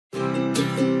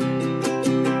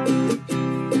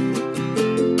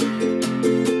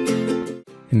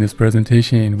this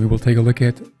presentation, we will take a look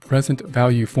at present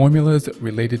value formulas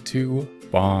related to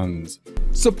bonds.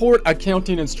 Support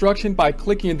accounting instruction by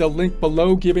clicking the link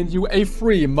below, giving you a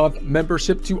free month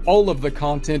membership to all of the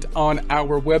content on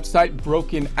our website,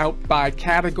 broken out by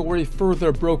category,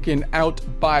 further broken out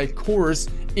by course.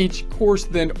 Each course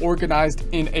then organized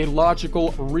in a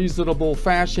logical, reasonable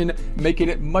fashion, making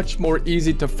it much more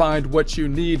easy to find what you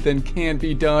need than can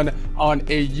be done on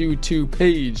a YouTube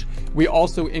page. We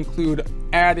also include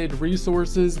added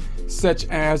resources such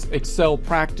as Excel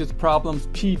practice problems,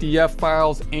 PDF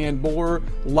files, and more,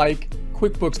 like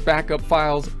QuickBooks backup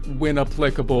files when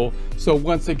applicable. So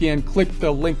once again, click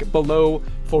the link below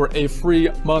for a free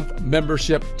month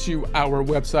membership to our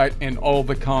website and all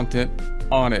the content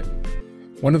on it.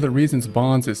 One of the reasons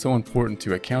bonds is so important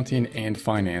to accounting and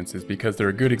finance is because they're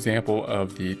a good example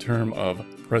of the term of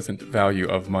present value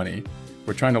of money.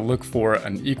 We're trying to look for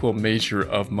an equal measure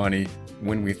of money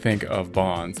when we think of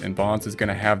bonds, and bonds is going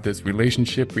to have this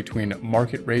relationship between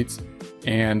market rates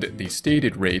and the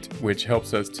stated rate, which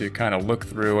helps us to kind of look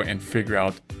through and figure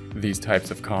out these types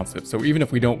of concepts. So even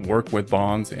if we don't work with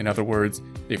bonds, in other words,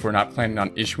 if we're not planning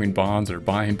on issuing bonds or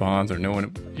buying bonds or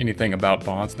knowing anything about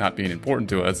bonds not being important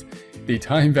to us, the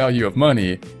time value of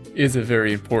money is a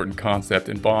very important concept,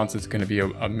 and bonds is going to be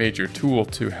a major tool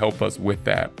to help us with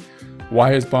that.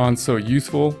 Why is bonds so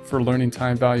useful for learning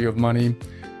time value of money?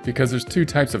 Because there's two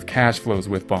types of cash flows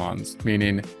with bonds,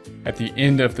 meaning at the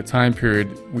end of the time period,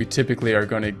 we typically are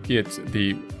going to get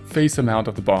the face amount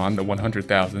of the bond, the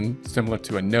 $100,000, similar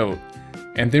to a note.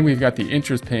 And then we've got the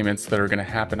interest payments that are going to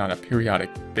happen on a periodic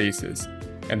basis.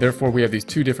 And therefore we have these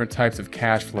two different types of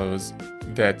cash flows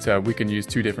that we can use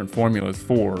two different formulas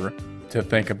for to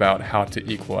think about how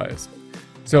to equalize.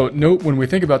 So note, when we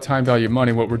think about time value of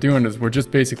money, what we're doing is we're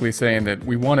just basically saying that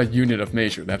we want a unit of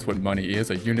measure. That's what money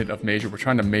is, a unit of measure. We're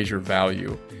trying to measure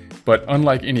value. But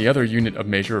unlike any other unit of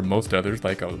measure, or most others,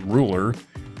 like a ruler,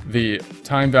 the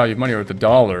time value of money, or the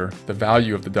dollar, the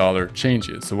value of the dollar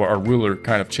changes. So our ruler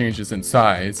kind of changes in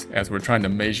size as we're trying to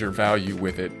measure value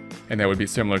with it. And that would be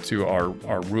similar to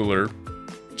our ruler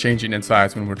changing in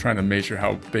size when we're trying to measure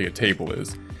how big a table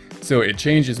is. So it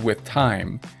changes with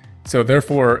time. So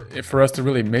therefore, for us to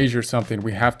really measure something,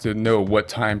 we have to know what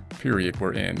time period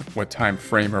we're in, what time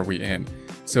frame are we in.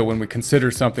 So when we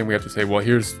consider something, we have to say, well,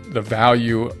 here's the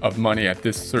value of money at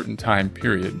this certain time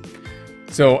period.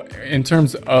 So in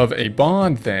terms of a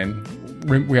bond then,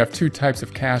 we have two types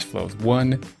of cash flows.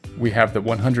 One, we have the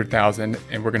 $100,000,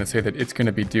 and we're going to say that it's going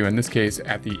to be due, in this case,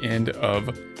 at the end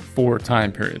of 4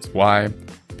 time periods. Why?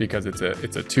 Because it's a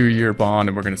 2-year bond,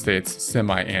 and we're going to say it's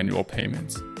semi-annual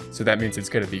payments. So that means it's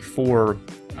going to be 4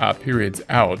 periods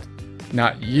out,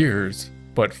 not years,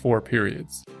 but 4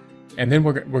 periods. And then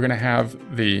we're going to have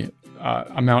the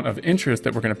amount of interest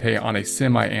that we're going to pay on a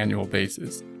semi-annual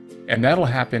basis. And that'll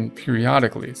happen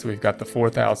periodically. So we've got the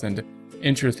 $4,000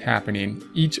 interest happening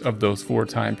each of those 4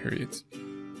 time periods.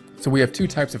 So we have two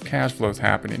types of cash flows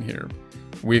happening here.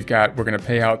 We're going to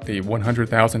pay out the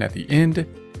 $100,000 at the end,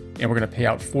 and we're going to pay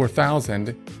out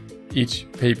 $4,000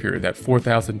 each pay period. That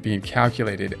 $4,000 being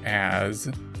calculated as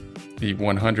the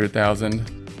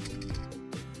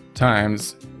 $100,000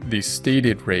 times the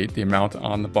stated rate, the amount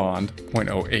on the bond,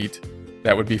 0.08.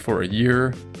 That would be for a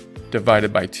year,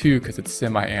 divided by 2 because it's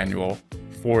semi-annual,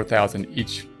 $4,000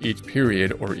 each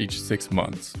period, or each 6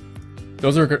 months.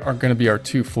 Those are going to be our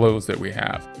two flows that we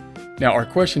have. Now our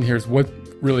question here is, what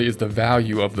really is the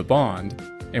value of the bond?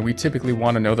 And we typically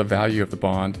want to know the value of the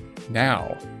bond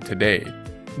now, today,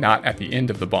 not at the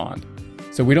end of the bond.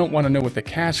 So we don't want to know what the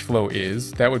cash flow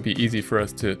is. That would be easy for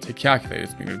us to calculate.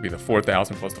 It's going to be the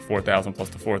 4,000 plus the 4,000 plus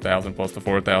the 4,000 plus the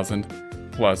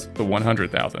 4,000 plus the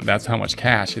 100,000. That's how much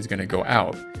cash is going to go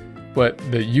out. But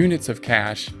the units of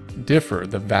cash differ.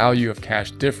 The value of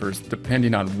cash differs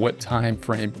depending on what time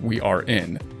frame we are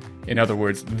in. In other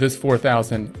words, this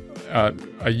 4,000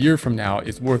 a year from now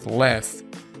is worth less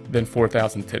than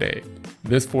 4,000 today.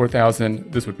 This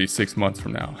 4,000, this would be 6 months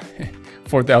from now.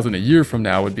 4,000 a year from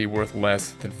now would be worth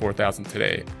less than 4,000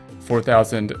 today.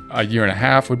 4,000 a year and a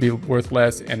half would be worth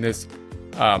less, and this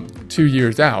 2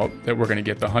 years out that we're going to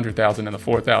get the 100,000 and the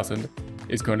 4,000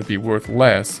 is going to be worth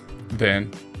less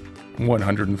than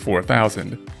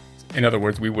 104,000. In other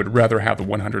words, we would rather have the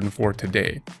 104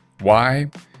 today. Why?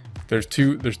 There's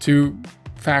two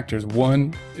factors.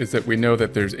 One is that we know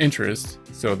that there's interest,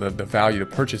 so the value, the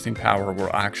purchasing power will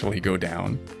actually go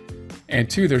down. And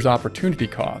 2, there's opportunity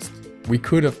cost. We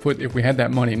could have if we had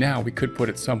that money now, we could put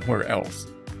it somewhere else.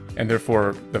 And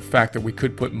therefore, the fact that we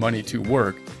could put money to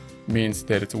work means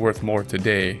that it's worth more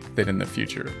today than in the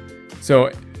future.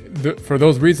 So for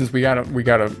those reasons, we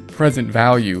gotta present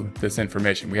value this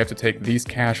information. We have to take these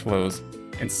cash flows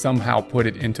and somehow put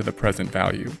it into the present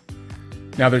value.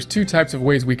 Now there's two types of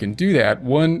ways we can do that.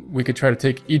 One, we could try to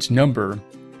take each number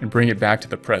and bring it back to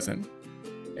the present.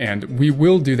 And we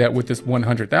will do that with this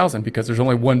 100,000 because there's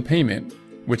only one payment,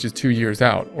 which is 2 years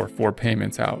out or 4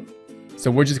 payments out.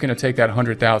 So we're just gonna take that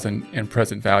 100,000 and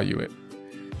present value it.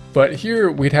 But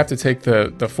here we'd have to take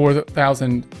the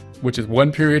 4,000, which is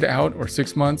 1 period out or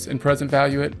 6 months, and present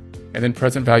value it, and then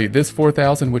present value this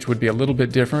 4,000, which would be a little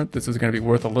bit different. This is going to be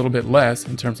worth a little bit less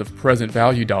in terms of present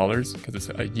value dollars because it's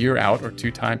a year out or 2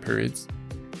 time periods.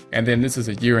 And then this is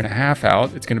a year and a half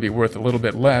out. It's going to be worth a little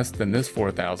bit less than this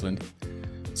 4,000.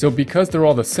 So because they're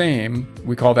all the same,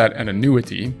 we call that an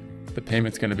annuity. The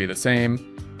payment's going to be the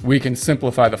same. We can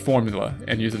simplify the formula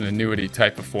and use an annuity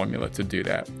type of formula to do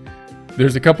that.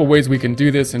 There's a couple ways we can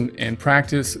do this in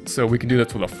practice. So we can do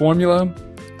this with a formula.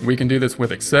 We can do this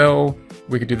with Excel.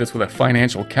 We could do this with a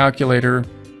financial calculator,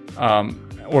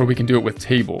 or we can do it with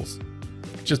tables.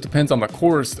 It just depends on the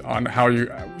course, on how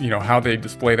how they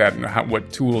display that and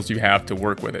what tools you have to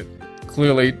work with it.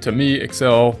 Clearly, to me,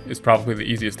 Excel is probably the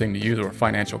easiest thing to use, or a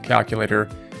financial calculator.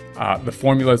 The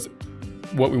formulas,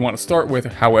 what we want to start with,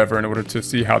 however, in order to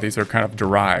see how these are kind of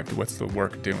derived, what's the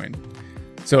work doing.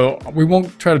 So we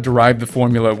won't try to derive the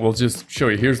formula. We'll just show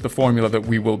you, here's the formula that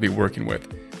we will be working with.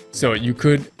 So you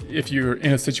could, if you're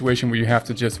in a situation where you have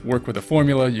to just work with a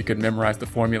formula, you could memorize the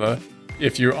formula.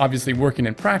 If you're obviously working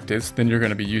in practice, then you're going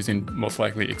to be using most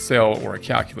likely Excel or a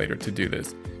calculator to do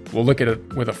this. We'll look at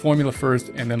it with a formula first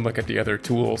and then look at the other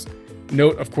tools.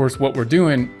 Note, of course, what we're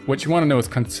doing. What you want to know is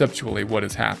conceptually what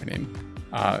is happening.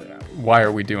 Why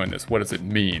are we doing this? What does it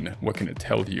mean? What can it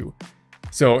tell you?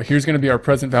 So here's going to be our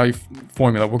present value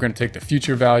formula. We're going to take the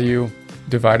future value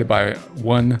divided by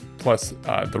 1 plus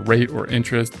the rate or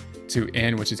interest to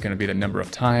n, which is going to be the number of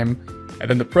time. And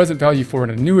then the present value for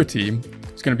an annuity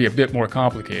is going to be a bit more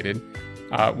complicated.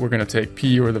 We're going to take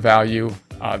P, or the value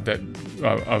of the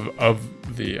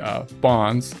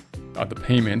bonds, the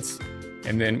payments,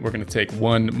 and then we're going to take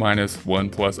 1 minus 1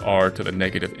 plus r to the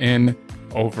negative n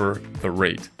over the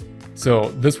rate.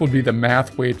 So this would be the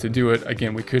math way to do it.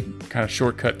 Again, we could kind of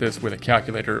shortcut this with a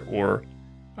calculator or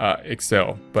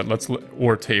Excel, but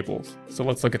or tables. So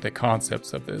let's look at the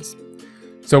concepts of this.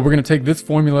 So we're going to take this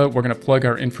formula, we're going to plug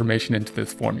our information into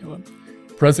this formula.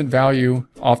 Present value,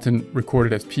 often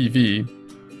recorded as PV,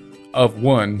 of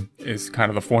 1 is kind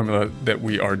of the formula that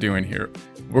we are doing here.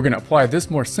 We're going to apply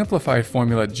this more simplified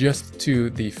formula just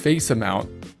to the face amount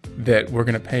that we're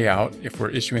going to pay out if we're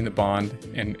issuing the bond,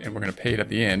 and we're going to pay it at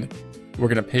the end. We're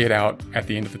going to pay it out at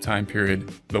the end of the time period,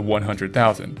 the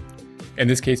 100,000. In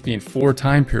this case being 4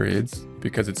 time periods,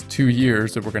 because it's 2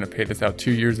 years, so we're going to pay this out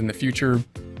 2 years in the future,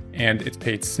 and it's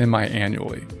paid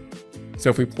semi-annually. So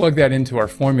if we plug that into our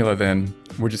formula, then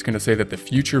we're just going to say that the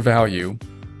future value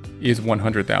is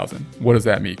 100,000. What does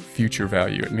that mean, future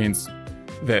value? It means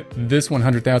that this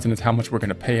 100,000 is how much we're going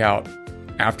to pay out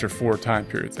after 4 time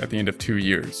periods at the end of 2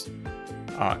 years.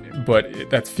 But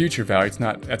that's future value.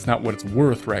 That's not what it's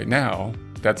worth right now.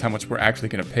 That's how much we're actually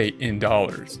going to pay in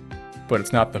dollars. But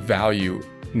it's not the value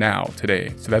now,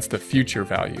 today. So that's the future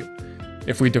value.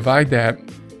 If we divide that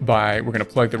by, we're going to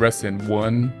plug the rest in,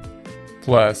 1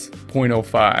 plus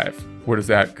 0.05. Where does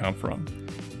that come from?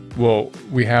 Well,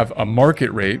 we have a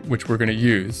market rate, which we're going to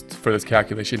use for this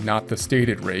calculation, not the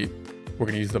stated rate. We're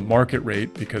going to use the market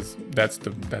rate because that's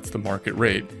the market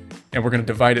rate. And we're going to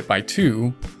divide it by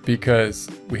 2 because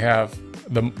we have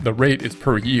the rate is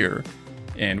per year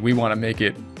and we want to make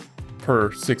it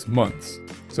per 6 months.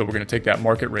 So we're going to take that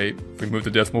market rate, if we move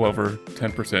the decimal over,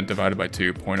 10% divided by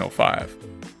 2, 0.05.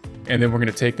 And then we're going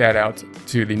to take that out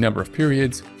to the number of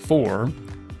periods, 4.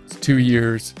 It's 2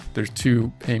 years, there's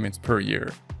 2 payments per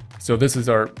year. So this is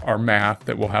our math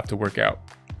that we'll have to work out.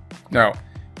 Now,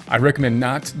 I recommend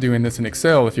not doing this in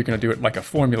Excel if you're going to do it like a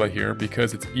formula here,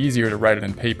 because it's easier to write it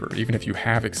in paper. Even if you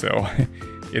have Excel,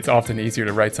 it's often easier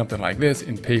to write something like this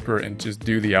in paper and just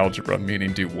do the algebra,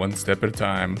 meaning do one step at a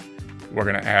time. We're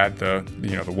going to add the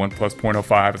 1 plus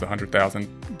 0.05 is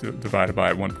 100,000 divided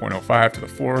by 1.05 to the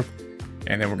 4th.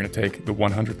 And then we're going to take the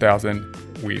 100,000.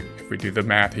 If we do the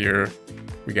math here,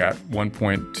 we got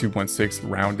 1.216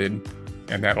 rounded,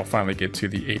 and that'll finally get to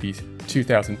the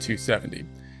 82,270.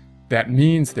 That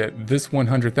means that this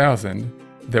 100,000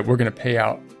 that we're going to pay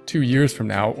out 2 years from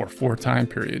now, or 4 time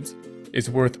periods, is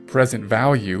worth present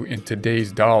value in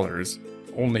today's dollars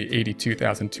only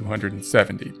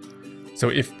 82,270. So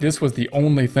if this was the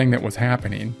only thing that was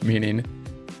happening, meaning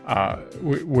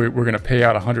we're going to pay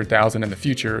out 100,000 in the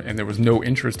future and there was no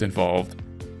interest involved,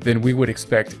 then we would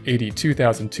expect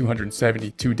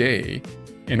 82,270 today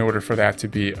in order for that to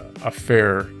be a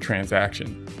fair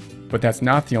transaction. But that's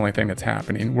not the only thing that's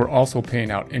happening. We're also paying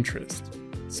out interest.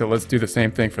 So let's do the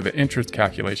same thing for the interest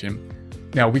calculation.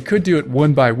 Now we could do it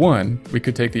one by one. We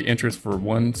could take the interest for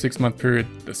one 6-month period,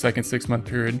 the second 6-month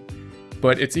period,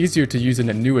 but it's easier to use an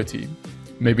annuity.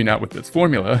 Maybe not with this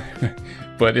formula,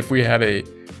 but if we had a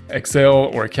Excel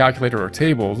or a calculator or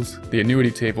tables, the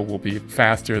annuity table will be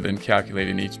faster than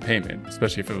calculating each payment,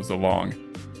 especially if it was a long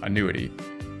annuity.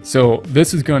 So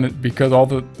this is going to, because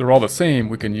they're all the same,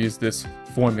 we can use this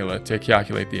formula to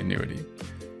calculate the annuity.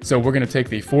 So we're going to take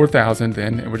the 4,000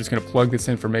 then, and we're just going to plug this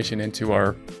information into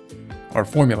our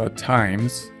formula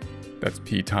times, that's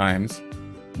P times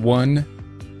 1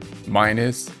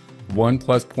 minus 1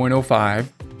 plus 0.05,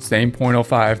 same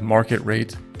 0.05 market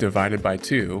rate divided by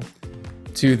 2,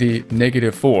 to the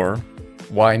negative 4.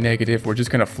 Why negative? We're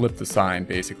just going to flip the sign,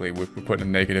 basically. We're putting a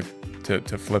negative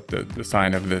to flip the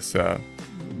sign of this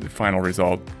the final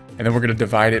result. And then we're going to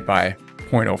divide it by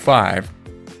 0.05,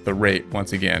 the rate,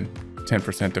 once again,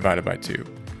 10% divided by 2.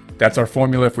 That's our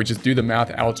formula. If we just do the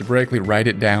math algebraically, write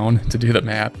it down to do the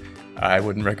math. I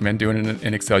wouldn't recommend doing it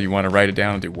in Excel. You want to write it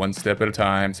down and do one step at a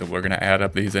time. So we're going to add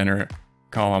up these inner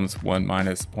columns, 1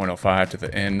 minus 0.05 to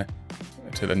the n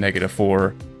to the negative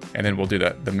 4. And then we'll do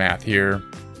the math here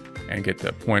and get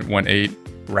the 0.18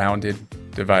 rounded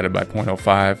divided by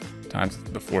 0.05 times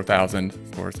the 4,000,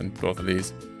 of course, in both of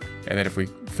these. And then if we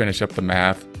finish up the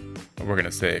math, we're going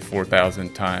to say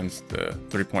 4,000 times the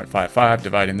 3.55,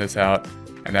 dividing this out.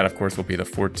 And that, of course, will be the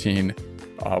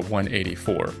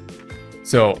 14,184.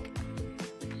 So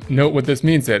note what this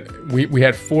means, that we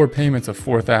had 4 payments of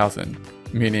 4,000,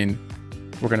 meaning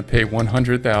we're going to pay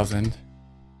 100,000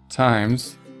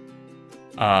 times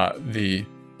the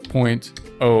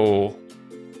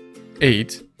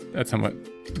 0.08, that's how much,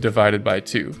 divided by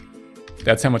 2.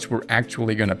 That's how much we're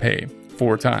actually going to pay,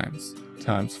 4 times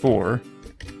 4.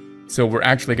 So we're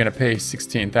actually going to pay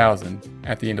 16,000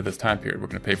 at the end of this time period. We're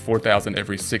going to pay 4,000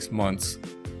 every 6 months,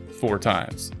 4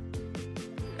 times.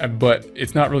 But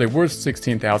it's not really worth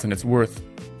 16,000, it's worth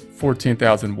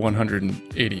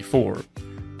 14,184.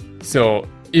 So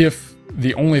if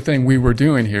the only thing we were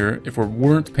doing here, if we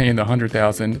weren't paying the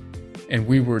 100,000 and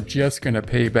we were just going to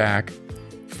pay back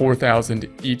 4,000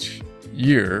 each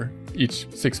year, each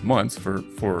 6 months for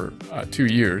 2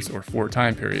 years or 4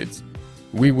 time periods,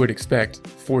 we would expect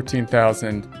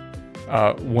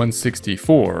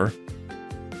 14,164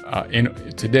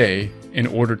 today in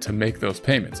order to make those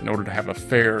payments, in order to have a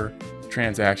fair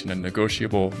transaction, a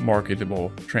negotiable,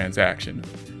 marketable transaction.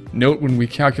 Note when we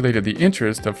calculated the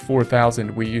interest of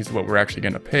 4,000, we used what we're actually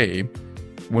going to pay.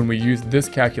 When we use this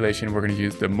calculation, we're going to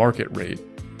use the market rate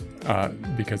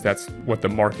because that's what the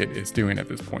market is doing at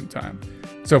this point in time.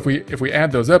 So if we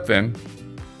add those up, then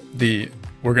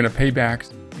we're going to pay back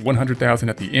 100,000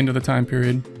 at the end of the time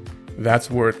period.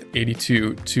 That's worth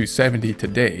 82,270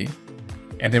 today.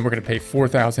 And then we're going to pay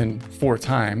 4,000 4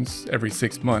 times every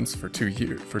 6 months for 2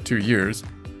 years.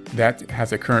 That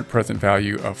has a current present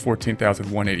value of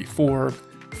 14,184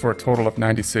 for a total of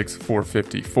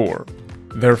 96,454.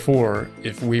 Therefore,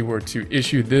 if we were to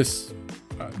issue this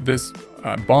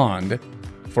bond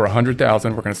for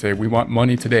 100,000, we're going to say we want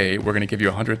money today. We're going to give you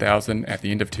 100,000 at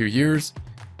the end of 2 years,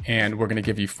 and we're going to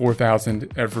give you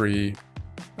 4,000 every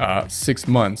 6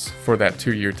 months for that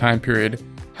 2-year time period.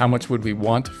 How much would we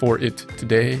want for it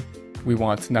today? We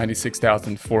want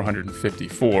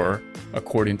 96,454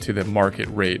 according to the market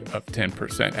rate of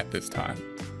 10% at this time.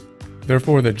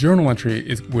 Therefore, the journal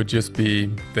entry would just be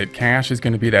that cash is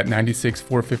going to be that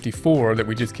 96,454 that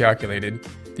we just calculated.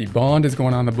 The bond is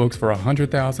going on the books for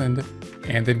 100,000,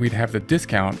 and then we'd have the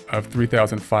discount of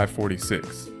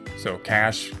 3,546. So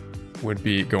cash would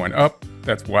be going up.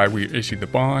 That's why we issued the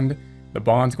bond. The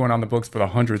bond's going on the books for the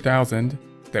 100,000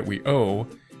 that we owe,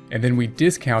 and then we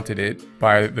discounted it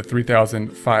by the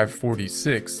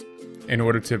 3,546 in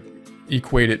order to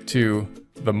equate it to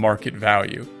the market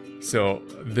value. So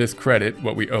this credit,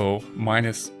 what we owe,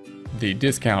 minus the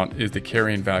discount, is the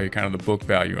carrying value, kind of the book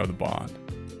value of the bond.